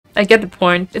I get the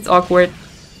point. It's awkward.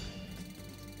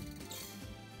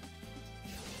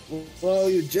 Well,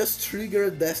 you just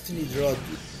triggered Destiny Draw.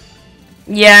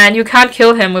 Yeah, and you can't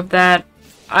kill him with that.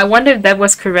 I wonder if that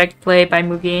was correct play by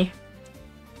Mugi.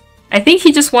 I think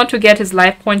he just wants to get his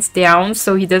life points down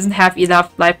so he doesn't have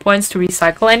enough life points to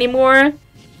recycle anymore.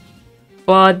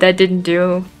 But that didn't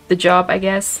do the job, I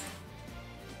guess.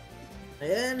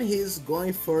 And he's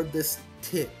going for the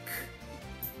stick.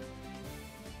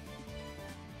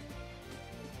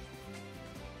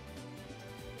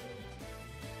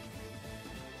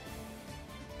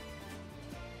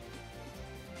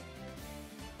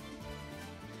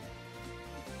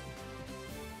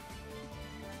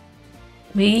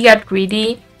 Maybe he got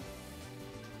greedy.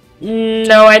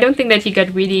 No, I don't think that he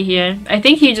got greedy here. I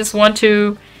think he just want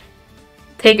to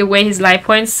take away his life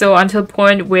points, so until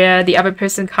point where the other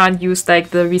person can't use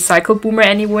like the recycle boomer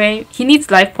anyway. He needs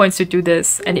life points to do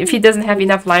this, and if he doesn't have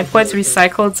enough life points to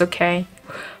recycle, it's okay.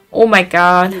 Oh my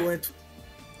god.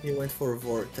 He went for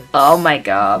Vortex. Oh my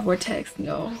god, Vortex,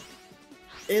 no.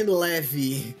 And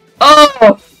Levy.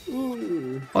 Oh!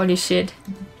 Ooh. Holy shit.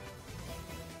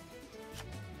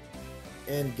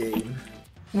 End game.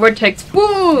 Vortex,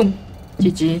 boom!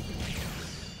 GG.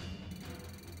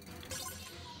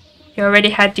 You already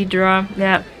had the draw,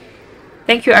 yeah.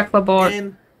 Thank you, aichanbot.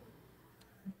 And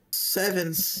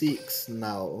 7-6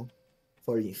 now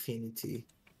for Infinity.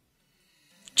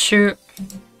 True.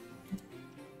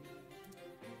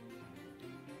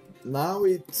 Now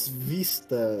it's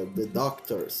Vista, the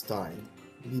doctor's time.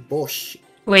 Miboshi.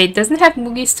 Wait, doesn't have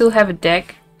Mugi still have a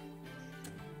deck?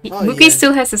 Oh, Mugi yeah.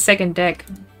 still has a second deck.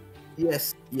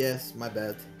 Yes, my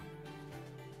bad.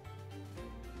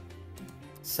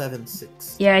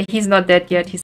 7-6. Yeah, he's not dead yet. He's